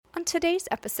On today's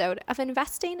episode of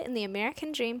Investing in the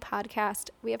American Dream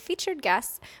podcast, we have featured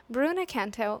guests Bruna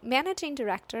Canto, Managing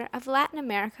Director of Latin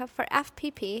America for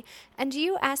FPP, and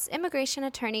U.S. Immigration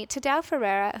Attorney Tadeu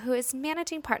Ferreira, who is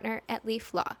Managing Partner at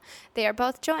Leaf Law. They are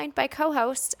both joined by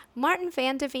co-hosts Martijn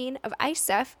van de Veen of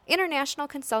ICEF, International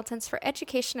Consultants for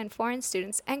Education and Foreign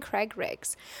Students, and Craig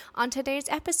Riggs. On today's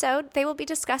episode, they will be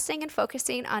discussing and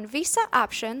focusing on visa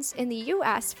options in the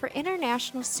U.S. for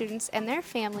international students and their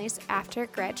families after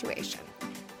graduation.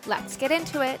 Let's get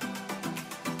into it.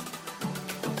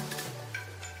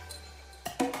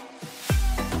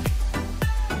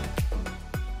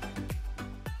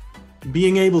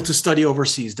 Being able to study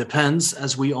overseas depends,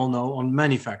 as we all know, on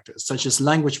many factors, such as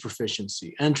language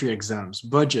proficiency, entry exams,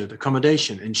 budget,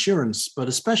 accommodation, insurance, but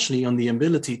especially on the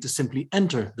ability to simply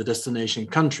enter the destination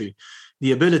country,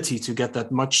 the ability to get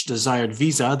that much desired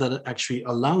visa that actually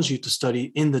allows you to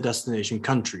study in the destination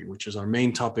country, which is our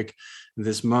main topic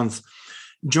this month.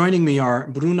 Joining me are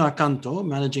Bruna Canto,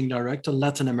 Managing Director,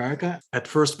 Latin America at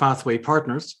First Pathway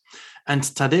Partners, and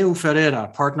Tadeu Ferreira,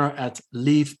 Partner at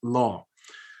Leaf Law.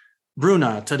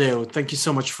 Bruna, Tadeu, thank you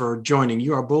so much for joining.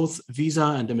 You are both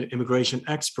visa and immigration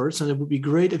experts, and it would be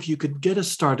great if you could get us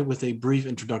started with a brief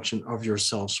introduction of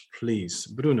yourselves, please.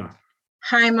 Bruna.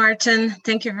 Hi, Martijn.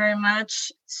 Thank you very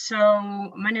much. So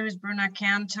my name is Bruna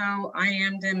Canto. I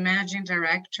am the Managing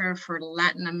Director for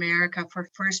Latin America for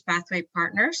First Pathway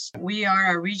Partners. We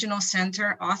are a regional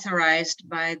center authorized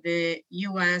by the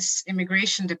U.S.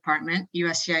 Immigration Department,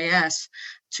 USCIS,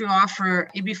 to offer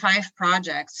EB-5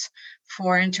 projects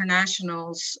for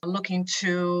internationals looking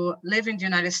to live in the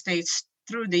United States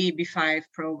through the EB-5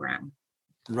 program.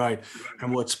 Right.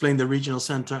 And we'll explain the regional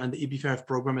center and the EB-5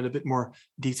 program in a bit more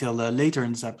detail later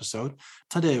in this episode.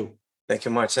 Tadeu. Thank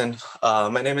you, Martijn.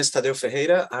 My name is Tadeu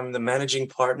Ferreira. I'm the managing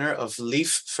partner of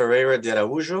Leaf Ferreira de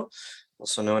Araújo,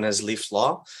 also known as Leaf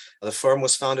Law. The firm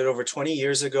was founded over 20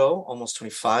 years ago, almost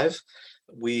 25.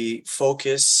 We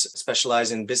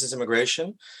specialize in business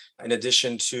immigration, in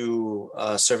addition to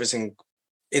servicing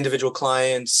individual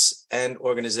clients and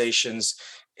organizations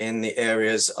in the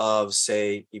areas of,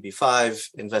 say, EB-5,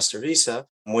 investor visa.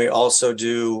 We also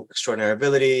do extraordinary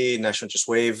ability, national interest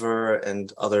waiver,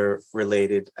 and other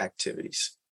related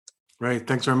activities. Right.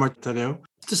 Thanks very much, Tadeu.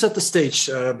 To set the stage,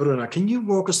 Bruna, can you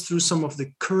walk us through some of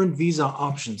the current visa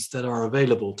options that are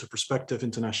available to prospective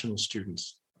international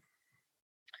students?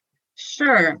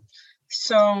 Sure.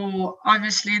 So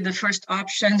obviously the first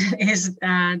option is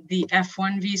the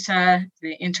F1 visa,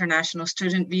 the international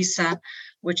student visa,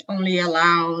 which only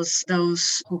allows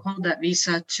those who hold that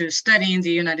visa to study in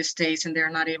the United States and they're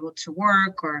not able to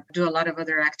work or do a lot of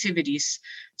other activities.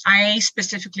 I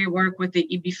specifically work with the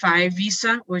EB-5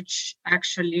 visa, which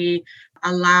actually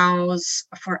allows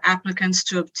for applicants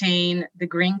to obtain the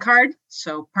green card,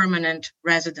 so permanent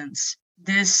residence.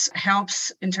 This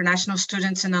helps international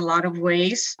students in a lot of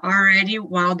ways. Already,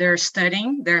 while they're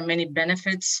studying, there are many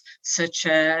benefits, such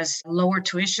as lower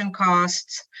tuition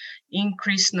costs,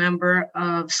 increased number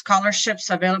of scholarships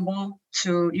available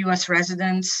to U.S.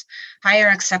 residents, higher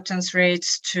acceptance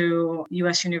rates to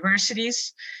U.S.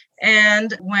 universities.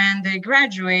 And when they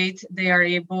graduate, they are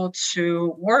able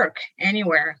to work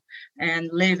anywhere and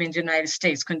live in the United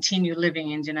States, continue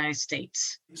living in the United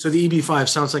States. So the EB-5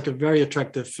 sounds like a very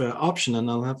attractive option,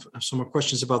 and I'll have some more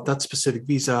questions about that specific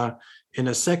visa in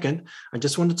a second. I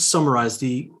just wanted to summarize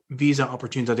the visa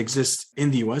opportunities that exist in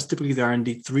the US. Typically, there are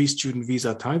indeed three student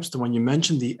visa types. The one you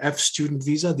mentioned, the F student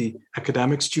visa, the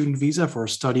academic student visa for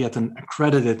study at an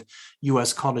accredited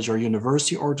US college or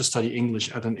university, or to study English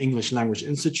at an English language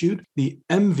institute. The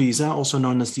M visa, also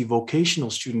known as the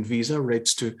vocational student visa,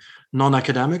 relates to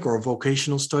non-academic or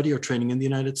vocational study or training in the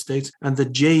United States. And the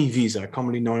J visa,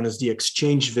 commonly known as the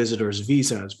exchange visitors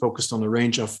visa, is focused on a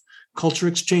range of culture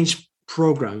exchange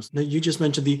programs. Now, you just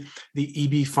mentioned the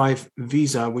EB-5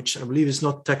 visa, which I believe is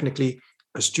not technically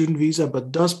a student visa,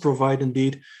 but does provide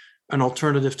indeed an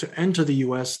alternative to enter the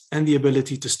US and the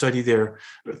ability to study there.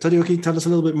 Tadeu, can you tell us a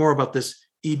little bit more about this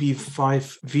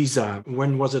EB-5 visa?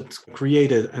 When was it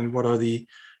created and what are the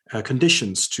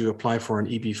conditions to apply for an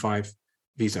EB-5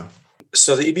 visa?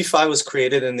 So the EB-5 was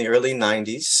created in the early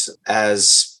 90s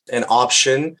as an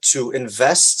option to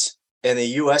invest in a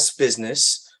US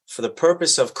business for the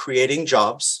purpose of creating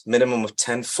jobs, minimum of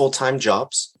 10 full-time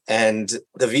jobs. And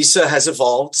the visa has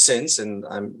evolved since, and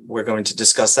we're going to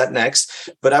discuss that next.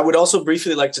 But I would also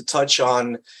briefly like to touch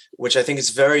on, which I think is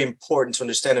very important to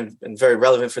understand and very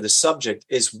relevant for the subject,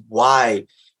 is why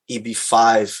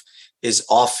EB-5 is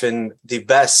often the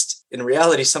best in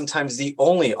reality, sometimes the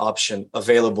only option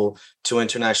available to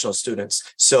international students.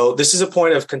 So this is a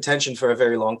point of contention for a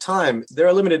very long time. There are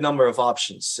a limited number of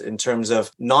options in terms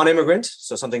of non-immigrant,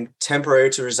 so something temporary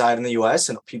to reside in the US,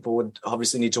 and people would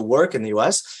obviously need to work in the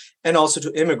US, and also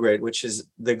to immigrate, which is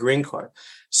the green card.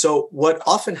 So what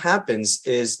often happens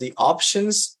is the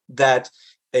options that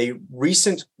a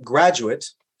recent graduate,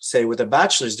 say with a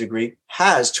bachelor's degree,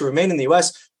 has to remain in the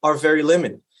US are very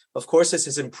limited. Of course, this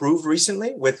has improved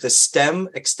recently with the STEM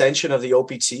extension of the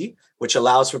OPT, which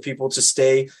allows for people to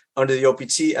stay under the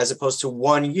OPT as opposed to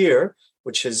 1 year,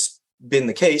 which has been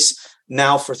the case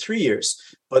now for 3 years.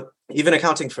 But even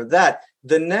accounting for that,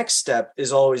 the next step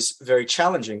is always very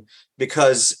challenging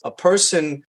because a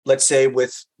person, let's say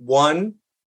with 1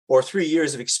 or 3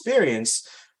 years of experience,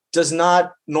 does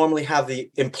not normally have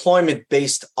the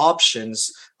employment-based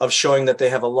options of showing that they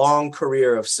have a long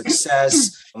career of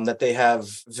success, that they have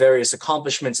various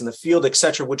accomplishments in the field,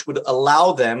 etc., which would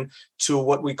allow them to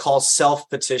what we call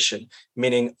self-petition,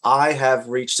 meaning I have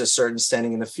reached a certain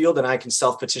standing in the field and I can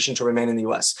self-petition to remain in the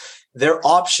US. Their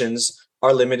options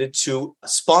are limited to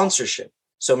sponsorship.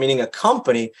 So meaning a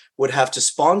company would have to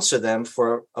sponsor them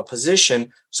for a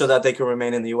position so that they can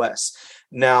remain in the US.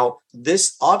 Now,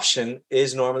 this option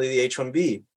is normally the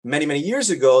H-1B. Many, many years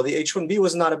ago, the H-1B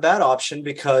was not a bad option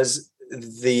because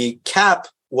the cap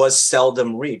was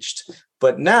seldom reached.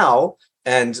 But now,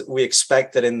 and we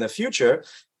expect that in the future,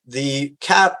 the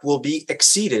cap will be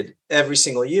exceeded every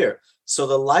single year. So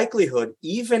the likelihood,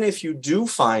 even if you do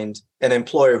find an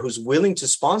employer who's willing to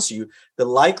sponsor you, the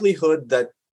likelihood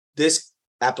that this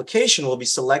application will be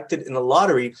selected in the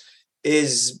lottery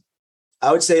is,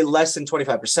 I would say, less than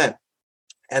 25%.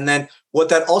 And then what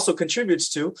that also contributes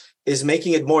to is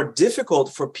making it more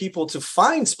difficult for people to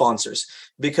find sponsors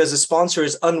because the sponsor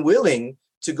is unwilling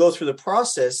to go through the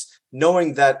process,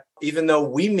 knowing that even though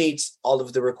we meet all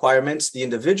of the requirements, the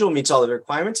individual meets all of the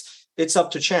requirements, it's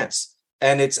up to chance.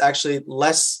 And it's actually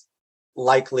less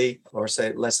likely, or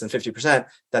say less than 50%,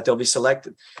 that they'll be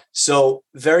selected. So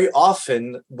very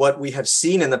often what we have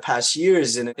seen in the past years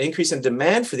is an increase in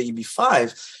demand for the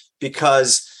EB-5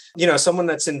 because someone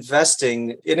that's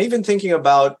investing and even thinking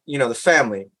about,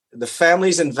 the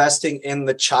family's investing in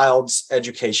the child's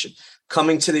education,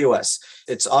 coming to the US.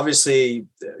 It's obviously,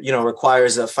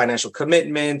 requires a financial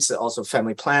commitment, also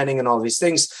family planning and all these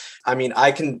things. I mean,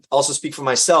 I can also speak for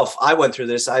myself. I went through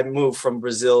this. I moved from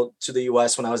Brazil to the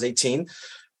US when I was 18.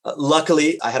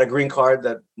 Luckily, I had a green card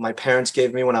that my parents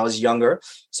gave me when I was younger.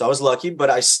 So I was lucky, but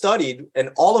I studied and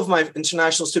all of my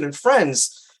international student friends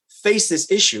faced this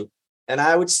issue. And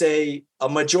I would say a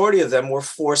majority of them were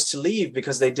forced to leave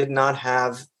because they did not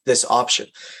have this option.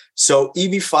 So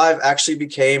EB-5 actually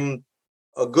became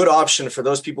a good option for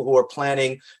those people who are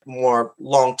planning more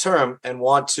long-term and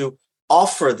want to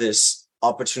offer this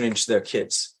opportunity to their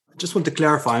kids. I just want to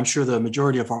clarify, I'm sure the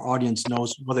majority of our audience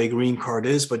knows what a green card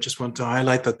is, but just want to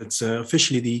highlight that it's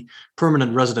officially the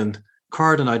permanent resident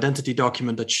card and identity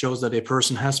document that shows that a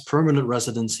person has permanent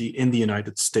residency in the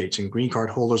United States. And green card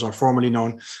holders are formally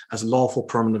known as lawful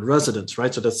permanent residents,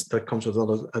 right? So that comes with a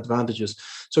lot of advantages.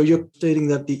 So you're stating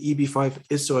that the EB-5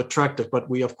 is so attractive, but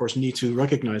we of course need to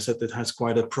recognize that it has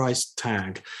quite a price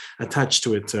tag attached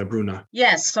to it, Bruna.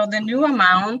 Yes, so the new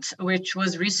amount, which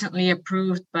was recently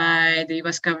approved by the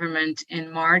US government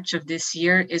in March of this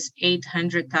year, is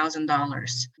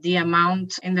 $800,000. The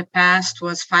amount in the past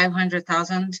was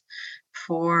 $500,000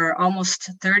 for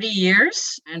almost 30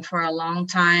 years. And for a long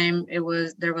time, there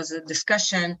was a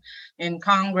discussion in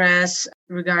Congress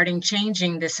regarding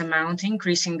changing this amount,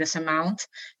 increasing this amount.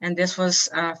 And this was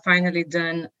finally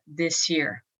done this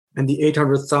year. And the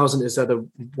 800,000, is that a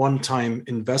one-time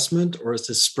investment or is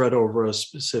this spread over a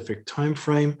specific time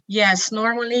frame? Yes,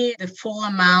 normally the full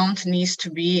amount needs to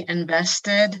be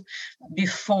invested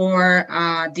before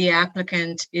the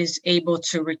applicant is able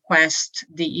to request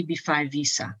the EB-5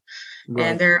 visa. Right.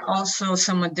 And there are also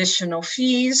some additional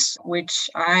fees, which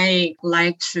I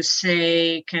like to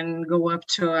say can go up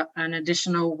to an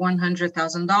additional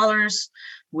 $100,000,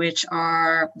 which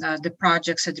are the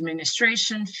project's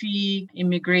administration fee,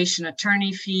 immigration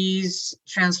attorney fees,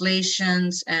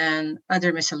 translations, and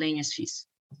other miscellaneous fees.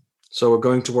 So we're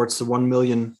going towards the $1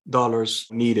 million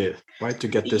needed, right, to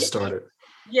get this started.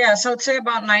 Yeah, so I'd say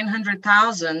about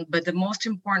 900,000, but the most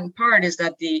important part is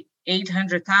that the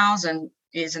 800,000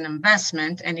 is an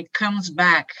investment and it comes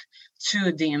back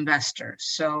to the investor.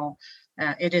 So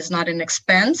it is not an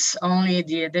expense. Only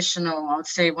the additional, I would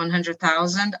say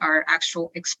 100,000 are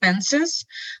actual expenses.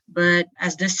 But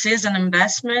as this is an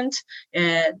investment,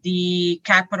 the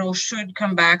capital should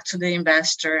come back to the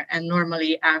investor and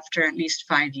normally after at least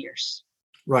 5 years.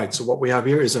 Right. So what we have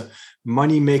here is a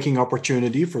money-making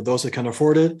opportunity for those that can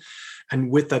afford it. And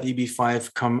with that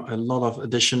EB-5 come a lot of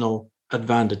additional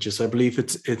advantages. I believe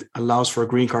it allows for a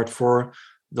green card for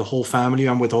the whole family.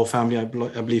 And with the whole family, I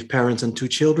believe parents and 2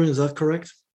 children. Is that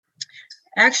correct?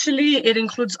 Actually, it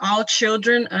includes all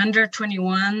children under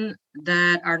 21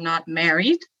 that are not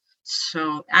married.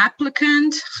 So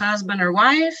applicant, husband or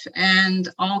wife, and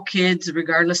all kids,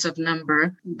 regardless of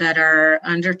number, that are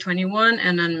under 21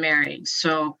 and unmarried.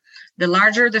 So the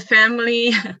larger the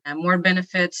family, more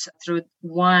benefits through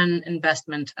one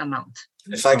investment amount.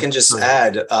 If I can just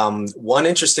add, one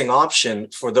interesting option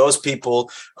for those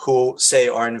people who say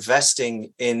are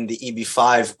investing in the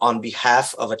EB-5 on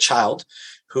behalf of a child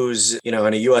who's, in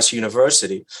a U.S.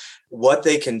 university, what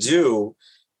they can do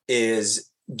is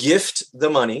gift the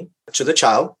money to the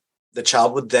child. The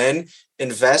child would then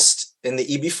invest in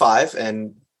the EB-5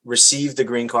 and receive the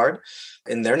green card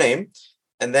in their name.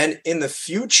 And then in the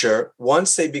future,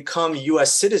 once they become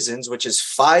U.S. citizens, which is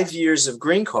 5 years of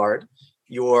green card,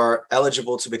 you're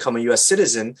eligible to become a U.S.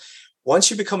 citizen. Once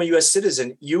you become a U.S.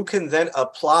 citizen, you can then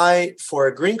apply for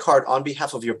a green card on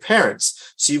behalf of your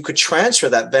parents. So you could transfer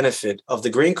that benefit of the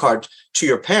green card to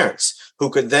your parents, who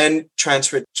could then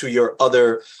transfer it to your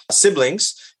other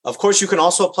siblings. Of course, you can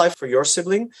also apply for your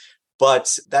sibling,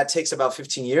 but that takes about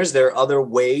 15 years. There are other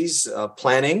ways,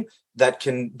 planning, that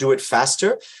can do it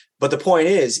faster. But the point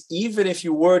is, even if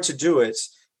you were to do it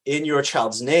in your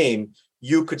child's name,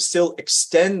 you could still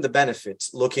extend the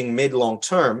benefits looking mid-long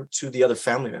term to the other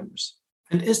family members.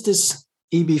 And is this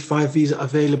EB-5 visa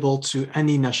available to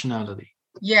any nationality?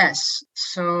 Yes.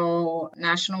 So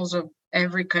nationals of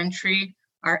every country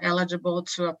are eligible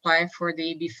to apply for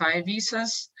the EB-5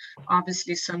 visas.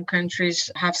 Obviously, some countries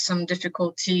have some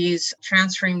difficulties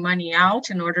transferring money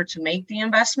out in order to make the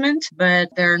investment,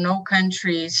 but there are no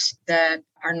countries that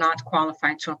are not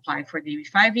qualified to apply for the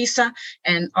EB-5 visa,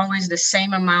 and always the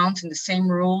same amount and the same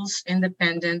rules,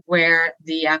 independent where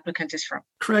the applicant is from.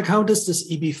 Craig, how does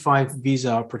this EB-5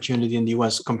 visa opportunity in the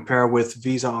US compare with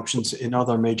visa options in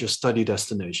other major study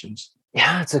destinations?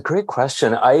 Yeah, it's a great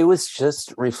question. I was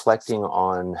just reflecting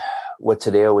on what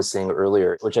Tadeu was saying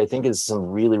earlier, which I think is some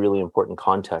really, really important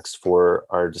context for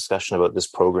our discussion about this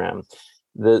program.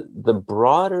 The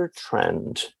broader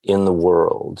trend in the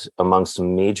world amongst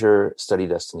major study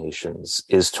destinations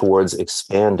is towards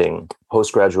expanding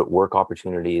postgraduate work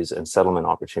opportunities and settlement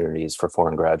opportunities for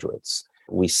foreign graduates.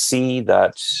 We see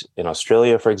that in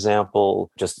Australia, for example,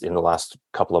 just in the last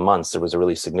couple of months, there was a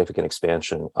really significant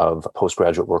expansion of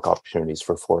postgraduate work opportunities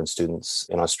for foreign students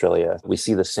in Australia. We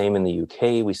see the same in the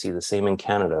UK. We see the same in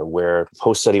Canada, where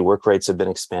post-study work rights have been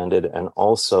expanded. And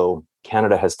also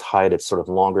Canada has tied its sort of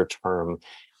longer-term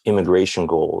immigration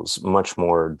goals much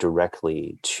more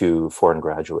directly to foreign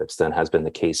graduates than has been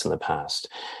the case in the past.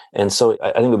 And so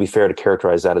I think it would be fair to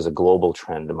characterize that as a global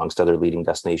trend amongst other leading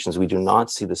destinations. We do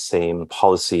not see the same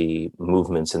policy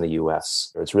movements in the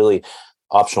US. It's really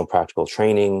optional practical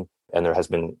training, and there has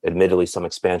been admittedly some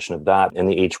expansion of that, and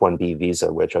the H-1B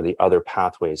visa, which are the other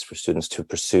pathways for students to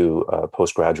pursue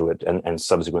postgraduate and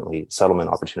subsequently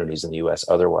settlement opportunities in the US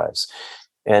otherwise.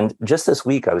 And just this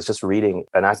week, I was just reading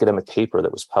an academic paper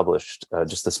that was published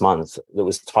just this month that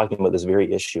was talking about this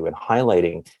very issue and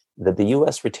highlighting that the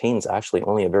US retains actually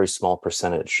only a very small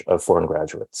percentage of foreign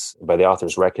graduates. By the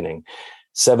author's reckoning,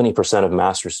 70% of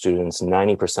master's students,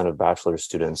 90% of bachelor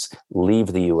students leave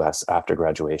the US after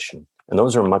graduation. And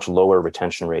those are much lower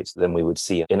retention rates than we would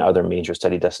see in other major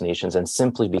study destinations, and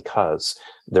simply because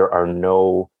there are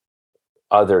no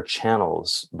other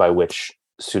channels by which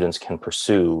students can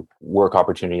pursue work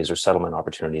opportunities or settlement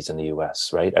opportunities in the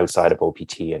US, right? Outside of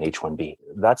OPT and H-1B.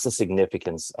 That's the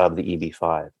significance of the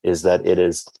EB-5, is that it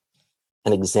is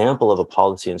an example of a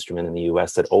policy instrument in the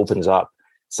US that opens up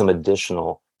some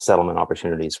additional settlement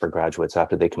opportunities for graduates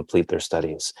after they complete their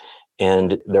studies.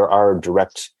 And there are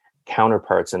direct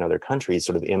counterparts in other countries,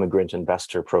 sort of immigrant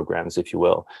investor programs, if you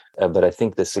will. But I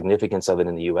think the significance of it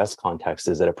in the US context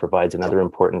is that it provides another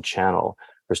important channel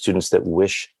for students that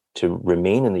wish to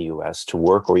remain in the US, to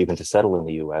work, or even to settle in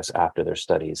the US after their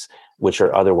studies, which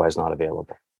are otherwise not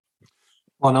available.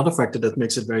 Well, another factor that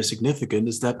makes it very significant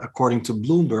is that, according to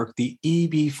Bloomberg, the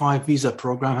EB-5 visa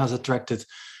program has attracted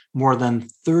more than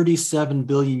 $37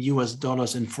 billion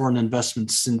in foreign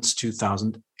investments since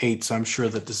 2008. So I'm sure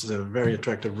that this is a very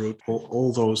attractive route for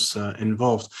all those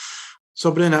involved. So,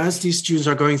 Bruna, as these students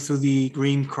are going through the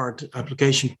green card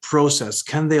application process,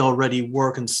 can they already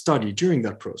work and study during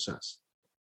that process?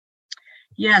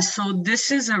 Yes, so this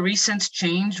is a recent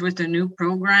change with the new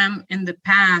program. In the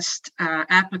past,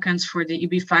 applicants for the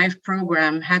EB-5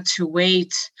 program had to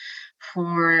wait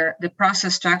for the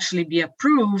process to actually be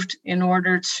approved in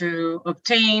order to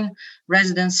obtain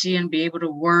residency and be able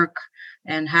to work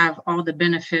and have all the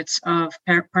benefits of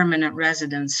permanent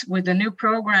residence. With the new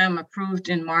program approved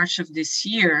in March of this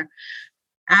year,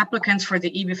 applicants for the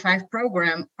EB-5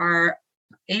 program are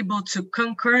able to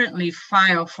concurrently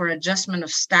file for adjustment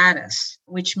of status,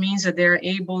 which means that they're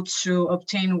able to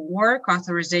obtain work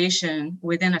authorization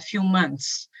within a few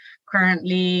months.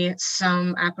 Currently,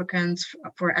 some applicants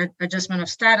for adjustment of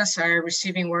status are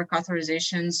receiving work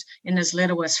authorizations in as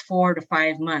little as 4 to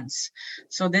 5 months.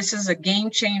 So this is a game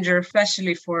changer,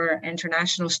 especially for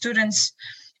international students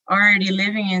already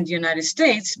living in the United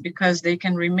States, because they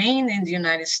can remain in the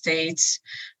United States,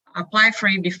 apply for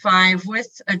EB-5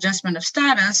 with adjustment of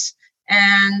status,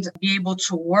 and be able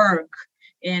to work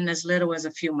in as little as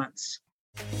a few months.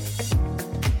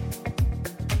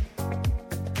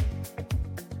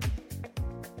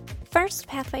 First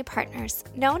Pathway Partners,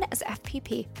 known as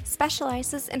FPP,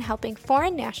 specializes in helping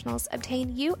foreign nationals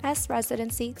obtain U.S.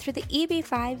 residency through the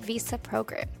EB-5 visa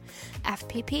program.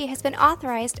 FPP has been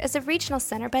authorized as a regional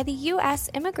center by the U.S.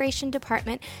 Immigration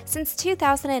Department since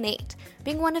 2008,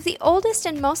 being one of the oldest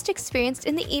and most experienced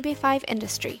in the EB-5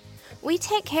 industry. We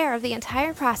take care of the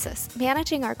entire process,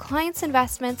 managing our clients'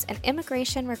 investments and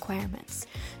immigration requirements.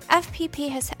 FPP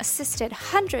has assisted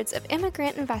hundreds of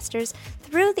immigrant investors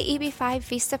through the EB-5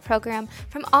 visa program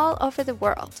from all over the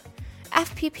world.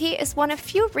 FPP is one of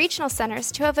few regional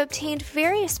centers to have obtained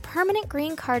various permanent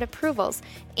green card approvals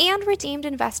and redeemed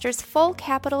investors' full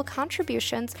capital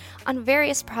contributions on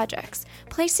various projects,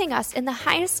 placing us in the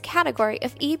highest category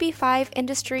of EB-5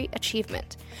 industry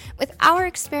achievement. With our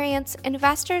experience,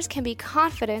 investors can be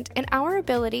confident in our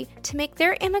ability to make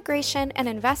their immigration and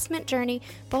investment journey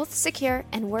both secure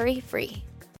and worry-free.